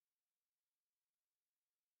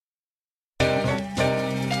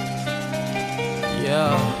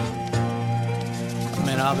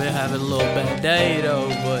I've been having a little bad day though,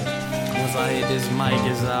 but once I hit this mic,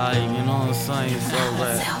 it's alright, you know what I'm saying?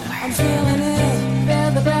 SOLRAC. I'm feeling it,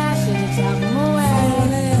 feel the bass in the top of my way.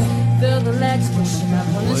 Feel the legs pushing up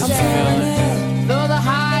on the sand. Feel the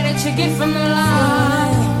high that you get from the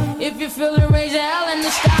line. If you feel it, raise your hell in the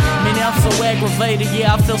sky. Man, I'm so aggravated,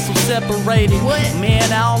 yeah, I feel so separated. What?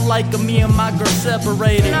 Man, I don't like me and my girl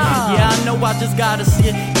separated. Nah. Yeah, I know I just gotta see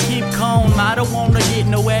it, keep calm. I don't wanna get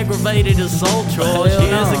no aggravated or soul charge.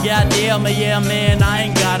 Yeah, it's a goddamn, yeah, man, I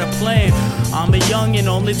ain't got a plan. I'm a youngin',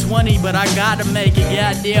 only 20, but I gotta make it,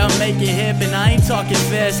 goddamn, make it happen. I ain't talking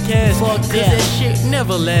fast cash, cause that shit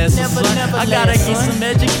never lasts. Never I gotta get some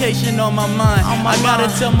education on my mind. I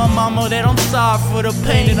gotta tell my mama that I'm sorry for the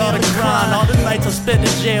pain and all the grind. All the nights I spent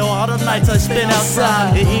in jail, all the nights I spent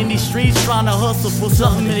outside in these streets trying to hustle for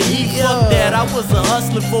something to eat. Fuck that, I was a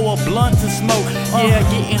hustler for a blunt to smoke. Yeah,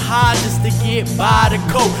 getting high just to get by the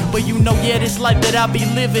coke. But you know, yeah, this life that I be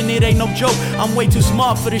living, it ain't no joke. I'm way too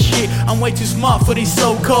smart for this shit, I'm way too smart for these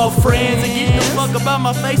so-called friends. And get the fuck about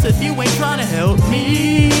my face if you ain't trying to help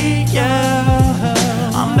me, yeah.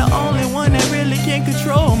 I'm the only one that really can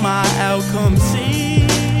control my outcome, see.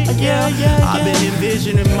 I've been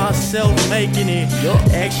envisioning myself making it,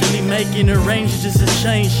 actually making arrangements just to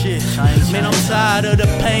change shit. Man, I'm tired of the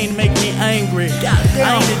pain, make me angry.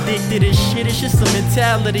 I ain't addicted to shit, it's just a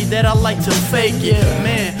mentality that I like to fake it.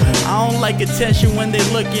 Man, I don't like attention when they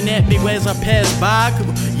looking at me as I pass by.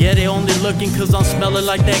 Yeah, they only looking cause I'm smelling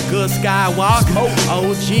like that good Skywalker.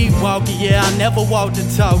 OG walking, yeah, I never walk the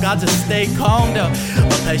talk, I just stay calm though.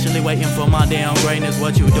 But patiently waiting for my damn greatness.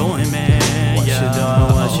 What you doing, man? What you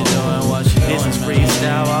doing? This is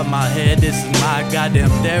freestyle out my head, this is my goddamn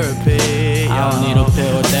therapy. I don't need a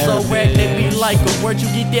pill of therapy. I'm so whack, they be like, where'd you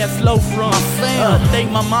get that flow from?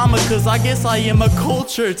 Thank my mama, cause I guess I am a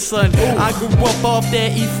cultured son. I grew up off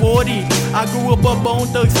that E40, I grew up on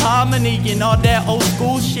Thug's Harmony and all that old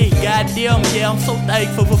school shit. Goddamn, yeah, I'm so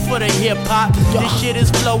thankful for the hip hop. This shit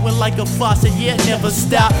is flowing like a faucet, yeah, it never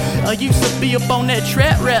stop. I used to be up on that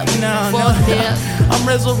trap rap now. I'm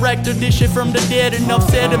resurrected this shit from the dead, enough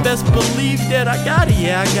said, and best believe that I got it,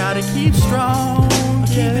 yeah, I gotta keep strong.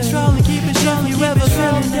 Keep it strong, keep it strong. You ever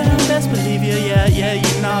feeling down, best believe you, yeah,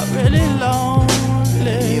 you're not really lonely.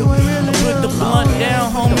 Put the blunt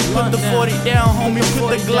down, homie, put the 40 down, homie,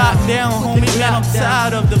 put the Glock down, homie. Man, I'm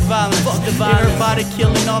tired of the violence. Everybody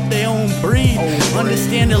killing off their own breed.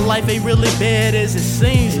 Understand that life ain't really bad as it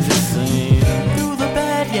seems. Through the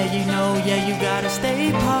bad, yeah, you know, yeah, you gotta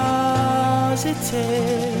stay positive.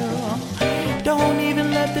 Don't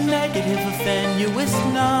even let the negative offend you, it's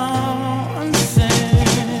numb.